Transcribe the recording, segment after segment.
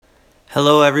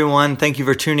Hello, everyone. Thank you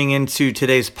for tuning into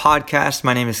today's podcast.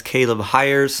 My name is Caleb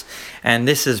Hires, and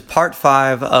this is part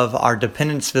 5 of our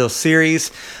Dependenceville series,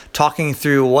 talking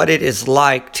through what it is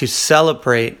like to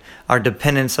celebrate our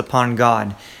dependence upon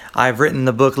God. I've written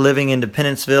the book Living in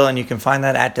Dependenceville, and you can find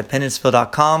that at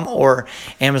dependenceville.com or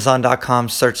amazon.com.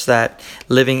 Search that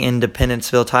Living in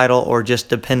Dependenceville title or just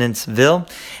Dependenceville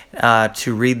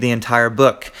to read the entire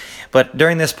book. But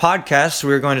during this podcast,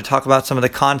 we're going to talk about some of the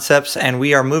concepts, and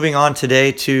we are moving on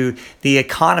today to the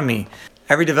economy.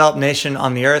 Every developed nation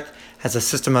on the earth has a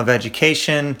system of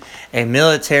education, a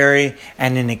military,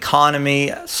 and an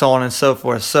economy, so on and so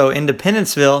forth. So in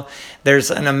Dependenceville,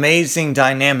 there's an amazing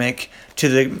dynamic to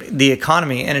the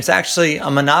economy, and it's actually a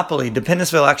monopoly.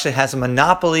 Dependenceville actually has a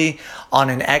monopoly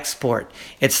on an export.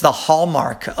 It's the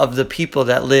hallmark of the people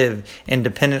that live in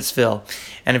Dependenceville.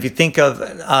 And if you think of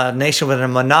a nation with a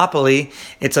monopoly,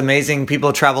 it's amazing.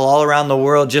 People travel all around the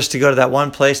world just to go to that one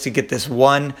place to get this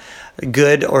one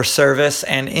good or service.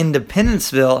 And in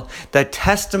Dependenceville, the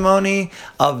testimony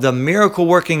of the miracle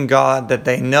working God that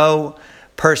they know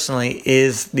personally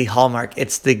is the hallmark.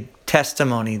 It's the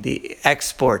testimony, the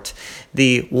export,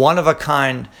 the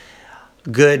one-of-a-kind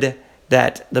good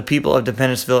that the people of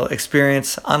Dependenceville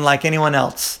experience unlike anyone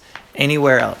else,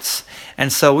 anywhere else.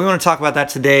 And so we want to talk about that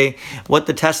today, what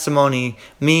the testimony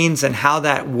means and how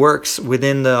that works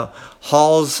within the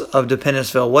halls of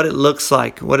Dependenceville, what it looks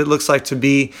like to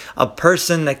be a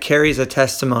person that carries a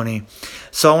testimony.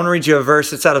 So I want to read you a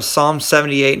verse. It's out of Psalm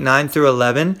 78, 9 through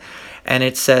 11. And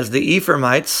it says, "The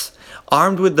Ephraimites,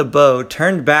 armed with the bow,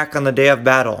 turned back on the day of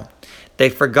battle. They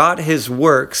forgot his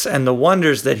works and the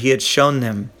wonders that he had shown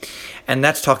them." And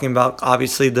that's talking about,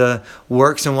 obviously, the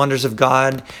works and wonders of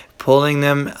God, pulling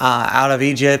them out of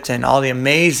Egypt and all the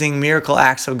amazing miracle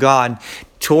acts of God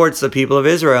towards the people of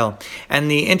Israel. And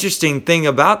the interesting thing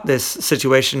about this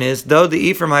situation is, though the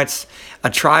Ephraimites, a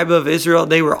tribe of Israel,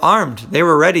 they were armed, they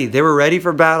were ready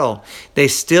for battle, they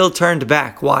still turned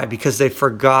back. Why? Because they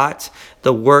forgot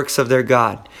the works of their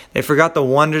God. They forgot the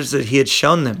wonders that he had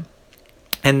shown them.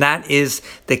 And that is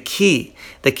the key.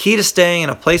 The key to staying in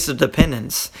a place of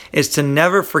dependence is to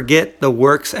never forget the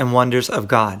works and wonders of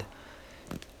God.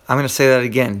 I'm going to say that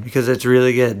again because it's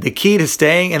really good. The key to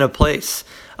staying in a place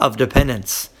of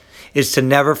dependence is to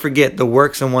never forget the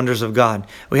works and wonders of God.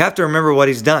 We have to remember what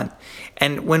he's done.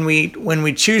 And when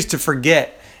we choose to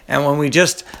forget, and when we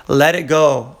just let it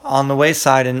go on the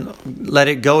wayside and let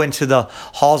it go into the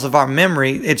halls of our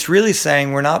memory, it's really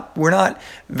saying we're not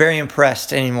very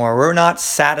impressed anymore. We're not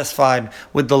satisfied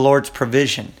with the Lord's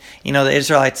provision. You know, the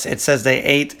Israelites, it says they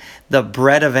ate the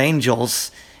bread of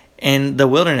angels in the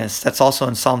wilderness. That's also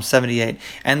in Psalm 78.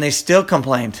 And they still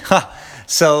complained.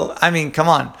 So, I mean, come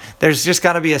on. There's just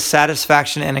got to be a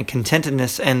satisfaction and a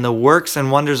contentedness in the works and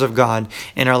wonders of God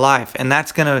in our life. And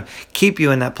that's going to keep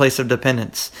you in that place of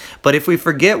dependence. But if we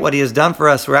forget what he has done for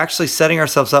us, we're actually setting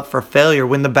ourselves up for failure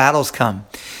when the battles come.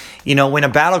 You know, when a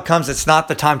battle comes, it's not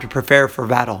the time to prepare for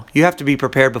battle. You have to be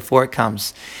prepared before it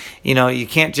comes. You know, you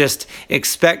can't just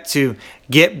expect to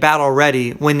get battle ready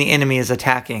when the enemy is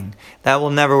attacking. That will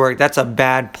never work. That's a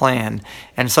bad plan.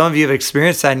 And some of you have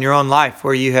experienced that in your own life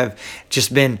where you have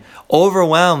just been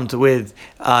overwhelmed with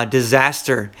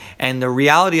disaster. And the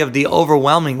reality of the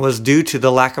overwhelming was due to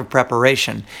the lack of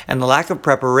preparation. And the lack of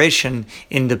preparation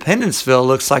in Dependenceville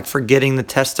looks like forgetting the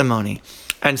testimony.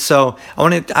 And so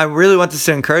I really want this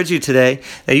to encourage you today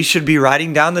that you should be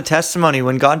writing down the testimony.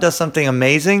 When God does something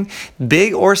amazing,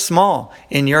 big or small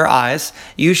in your eyes,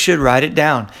 you should write it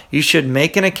down. You should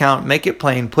make an account, make it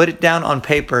plain, put it down on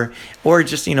paper, or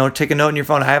just, take a note in your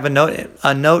phone. I have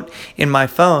a note in my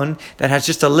phone that has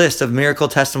just a list of miracle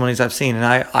testimonies I've seen, and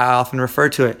I often refer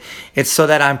to it. It's so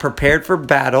that I'm prepared for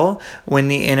battle when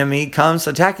the enemy comes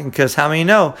attacking, because how many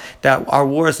know that our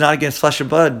war is not against flesh and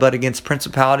blood, but against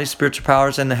principalities, spiritual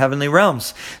powers, in the heavenly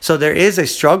realms. So there is a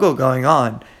struggle going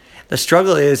on. The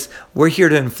struggle is we're here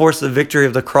to enforce the victory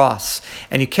of the cross.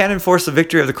 And you can't enforce the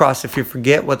victory of the cross if you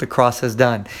forget what the cross has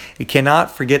done. You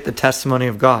cannot forget the testimony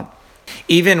of God.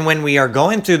 Even when we are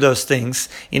going through those things,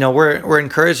 we're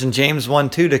encouraged in James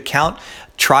 1:2 to count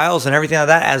trials and everything like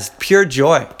that as pure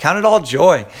joy. Count it all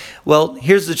joy. Well,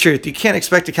 here's the truth. You can't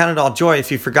expect to count it all joy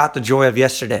if you forgot the joy of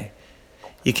yesterday.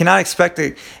 You cannot expect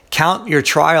to count your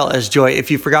trial as joy if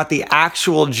you forgot the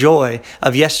actual joy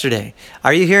of yesterday.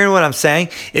 Are you hearing what I'm saying?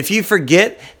 If you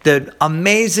forget the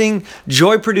amazing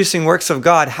joy-producing works of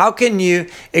God, how can you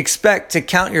expect to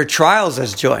count your trials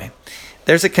as joy?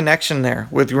 There's a connection there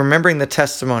with remembering the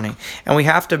testimony. And we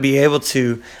have to be able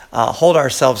to hold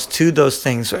ourselves to those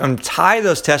things and tie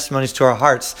those testimonies to our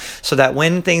hearts so that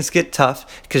when things get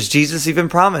tough, because Jesus even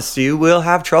promised you will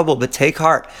have trouble, but take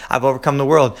heart, I've overcome the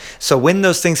world. So when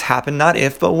those things happen, not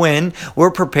if, but when,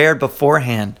 we're prepared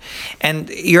beforehand. And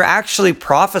you're actually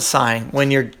prophesying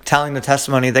when you're telling the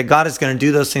testimony that God is going to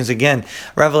do those things again.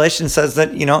 Revelation says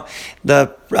that,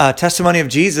 the testimony of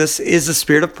Jesus is the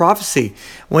spirit of prophecy.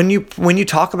 When you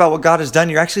talk about what God has done,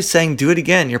 you're actually saying, do it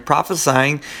again. You're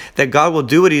prophesying that God will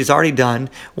do what he's already done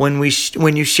when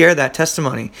you share that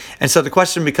testimony. And so the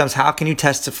question becomes, how can you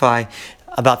testify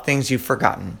about things you've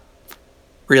forgotten?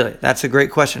 Really, that's a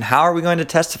great question. How are we going to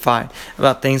testify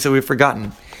about things that we've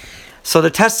forgotten? So the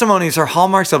testimonies are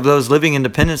hallmarks of those living in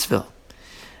Dependenceville.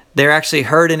 They're actually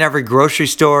heard in every grocery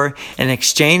store and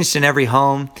exchanged in every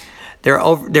home.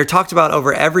 They're talked about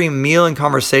over every meal and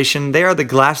conversation. They are the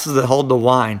glasses that hold the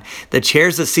wine, the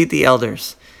chairs that seat the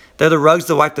elders. They're the rugs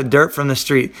that wipe the dirt from the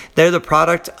street. They're the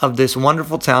product of this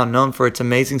wonderful town known for its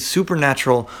amazing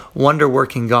supernatural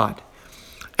wonder-working God.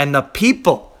 And the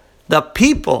people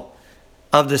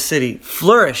of the city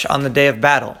flourish on the day of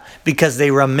battle because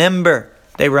they remember.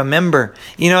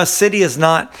 A city is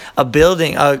not a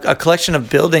building, a collection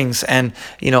of buildings and,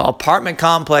 apartment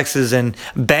complexes and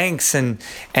banks and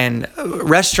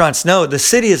restaurants. No, the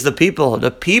city is the people. The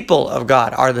people of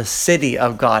God are the city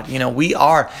of God. We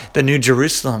are the New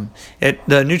Jerusalem.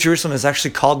 The New Jerusalem is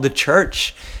actually called the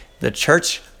church. The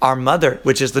church, our mother,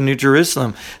 which is the New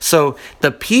Jerusalem. So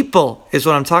the people is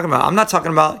what I'm talking about. I'm not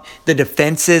talking about the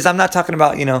defenses. I'm not talking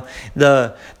about,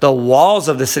 the walls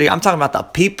of the city. I'm talking about the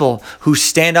people who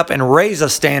stand up and raise a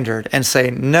standard and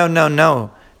say, no,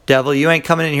 devil, you ain't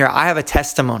coming in here. I have a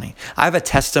testimony.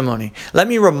 Let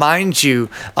me remind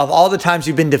you of all the times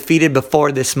you've been defeated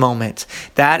before this moment.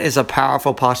 That is a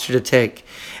powerful posture to take.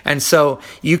 And so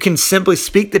you can simply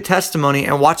speak the testimony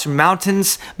and watch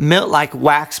mountains melt like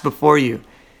wax before you.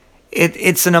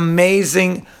 It's an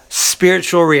amazing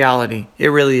spiritual reality. It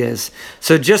really is.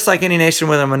 So just like any nation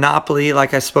with a monopoly,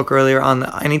 like I spoke earlier on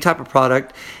any type of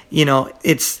product,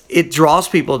 it draws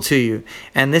people to you.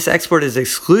 And this export is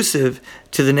exclusive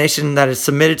to the nation that is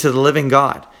submitted to the living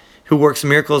God who works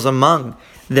miracles among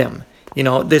them.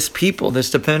 This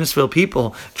Dependenceville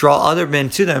people draw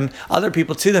other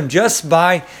people to them just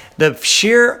by the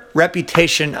sheer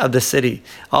reputation of the city.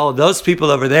 Oh, those people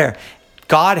over there,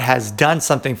 God has done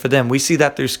something for them. We see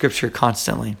that through scripture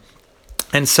constantly.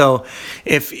 And so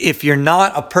if you're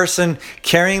not a person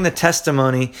carrying the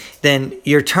testimony, then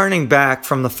you're turning back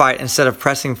from the fight instead of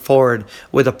pressing forward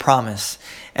with a promise.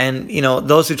 And,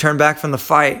 those who turn back from the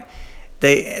fight,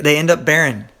 they end up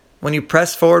barren. When you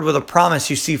press forward with a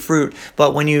promise, you see fruit.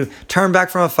 But when you turn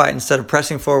back from a fight, instead of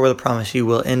pressing forward with a promise, you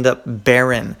will end up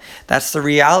barren. That's the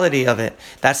reality of it.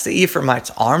 That's the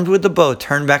Ephraimites, armed with the bow,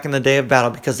 turned back in the day of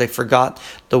battle because they forgot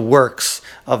the works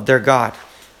of their God.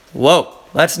 Whoa,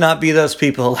 let's not be those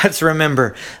people. Let's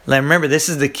remember. This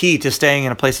is the key to staying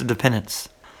in a place of dependence.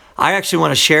 I actually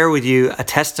want to share with you a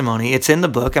testimony. It's in the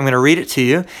book. I'm going to read it to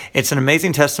you. It's an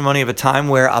amazing testimony of a time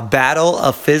where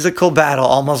a physical battle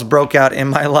almost broke out in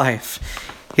my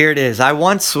life. Here it is. I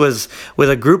once was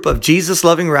with a group of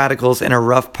Jesus-loving radicals in a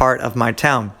rough part of my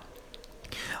town.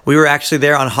 We were actually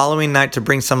there on Halloween night to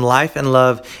bring some life and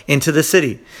love into the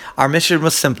city. Our mission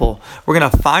was simple. We're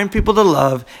going to find people to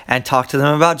love and talk to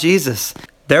them about Jesus.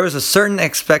 There was a certain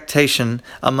expectation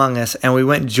among us, and we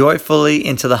went joyfully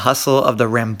into the hustle of the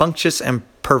rambunctious and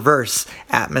perverse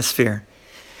atmosphere.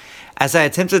 As I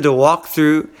attempted to walk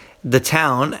through the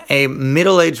town, a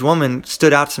middle-aged woman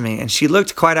stood out to me, and she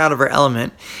looked quite out of her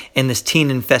element in this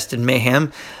teen-infested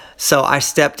mayhem, so I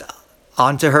stepped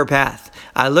onto her path.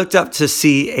 I looked up to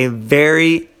see a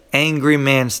very angry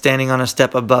man standing on a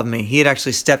step above me. He had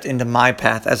actually stepped into my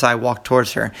path as I walked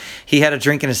towards her. He had a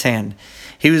drink in his hand.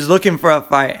 He was looking for a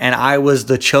fight, and I was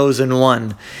the chosen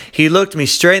one. He looked me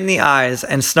straight in the eyes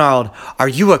and snarled, "Are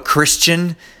you a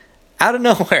Christian?" Out of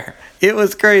nowhere. It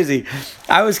was crazy.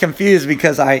 I was confused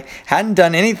because I hadn't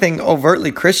done anything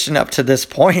overtly Christian up to this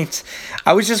point.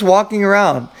 I was just walking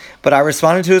around, but I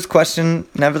responded to his question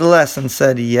nevertheless and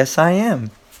said, "Yes, I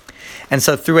am." And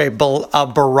so through a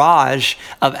barrage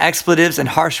of expletives and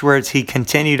harsh words, he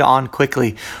continued on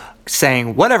quickly,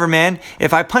 saying, "Whatever, man,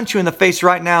 if I punch you in the face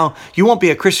right now, you won't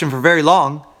be a Christian for very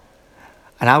long."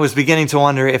 And I was beginning to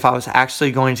wonder if I was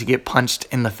actually going to get punched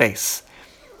in the face.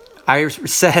 I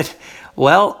said,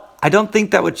 "Well, I don't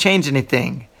think that would change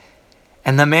anything."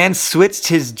 And the man switched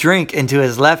his drink into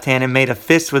his left hand and made a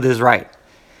fist with his right.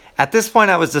 At this point,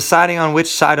 I was deciding on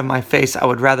which side of my face I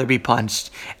would rather be punched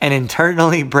and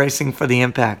internally bracing for the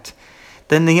impact.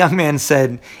 Then the young man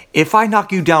said, "If I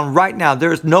knock you down right now,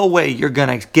 there's no way you're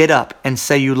going to get up and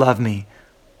say you love me."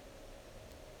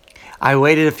 I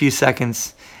waited a few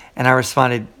seconds and I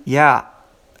responded, "Yeah,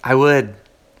 I would."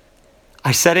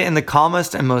 I said it in the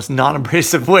calmest and most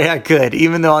non-abrasive way I could,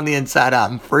 even though on the inside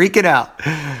I'm freaking out.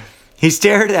 He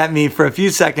stared at me for a few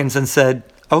seconds and said,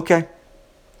 "Okay,"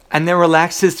 and then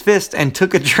relaxed his fist and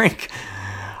took a drink.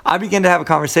 I began to have a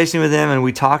conversation with him, and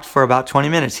we talked for about 20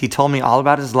 minutes. He told me all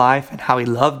about his life and how he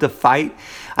loved to fight.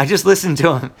 I just listened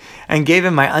to him and gave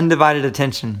him my undivided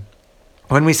attention.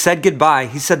 When we said goodbye,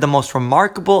 he said the most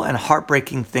remarkable and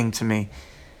heartbreaking thing to me.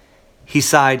 He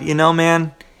sighed, "You know,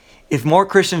 man, if more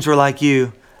Christians were like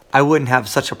you, I wouldn't have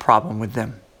such a problem with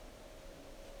them."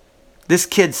 This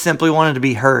kid simply wanted to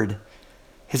be heard.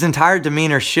 His entire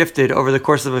demeanor shifted over the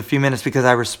course of a few minutes because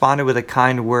I responded with a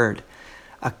kind word.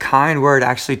 A kind word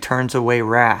actually turns away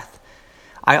wrath.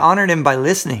 I honored him by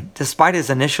listening, despite his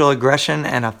initial aggression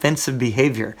and offensive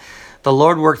behavior. The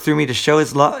Lord worked through me to show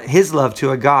his love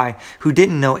to a guy who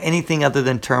didn't know anything other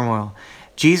than turmoil.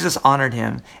 Jesus honored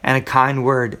him, and a kind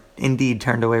word indeed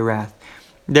turned away wrath.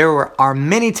 There are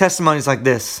many testimonies like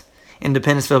this in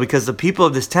Dependenceville because the people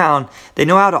of this town, they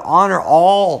know how to honor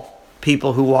all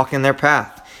people who walk in their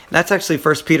path. And that's actually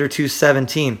 1 Peter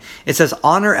 2:17. It says,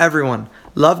 "Honor everyone,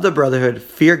 love the brotherhood,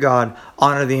 fear God,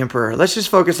 honor the emperor." Let's just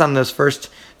focus on those first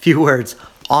few words.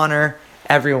 Honor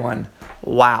everyone.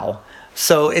 Wow.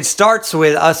 So it starts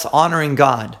with us honoring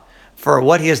God for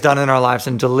what he has done in our lives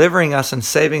and delivering us and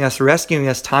saving us, rescuing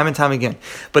us time and time again.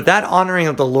 But that honoring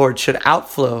of the Lord should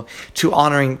outflow to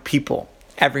honoring people,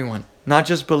 everyone, not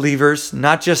just believers,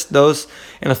 not just those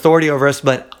in authority over us,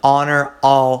 but honor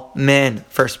all men,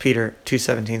 1 Peter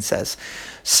 2:17 says.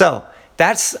 So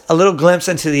that's a little glimpse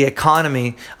into the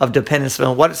economy of Dependenceville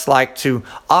and what it's like to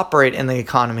operate in the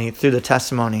economy through the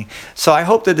testimony. So I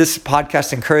hope that this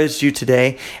podcast encouraged you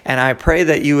today, and I pray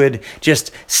that you would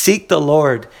just seek the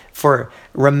Lord for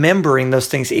remembering those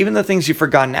things, even the things you've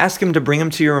forgotten. Ask him to bring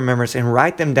them to your remembrance and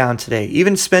write them down today.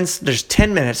 Even spend there's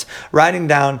 10 minutes writing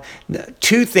down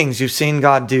 2 things you've seen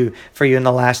God do for you in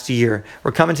the last year.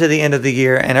 We're coming to the end of the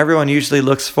year, and everyone usually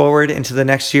looks forward into the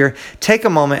next year. Take a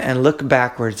moment and look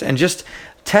backwards and just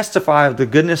testify of the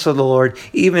goodness of the Lord,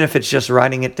 even if it's just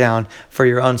writing it down for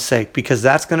your own sake, because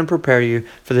that's going to prepare you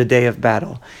for the day of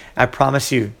battle. I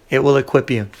promise you, it will equip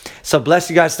you. So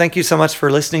bless you guys. Thank you so much for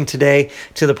listening today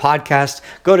to the podcast.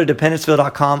 Go to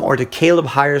dependenceville.com or to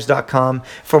calebhires.com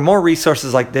for more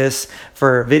resources like this,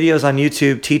 for videos on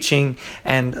YouTube, teaching,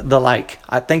 and the like.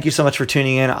 Thank you so much for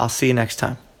tuning in. I'll see you next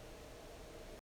time.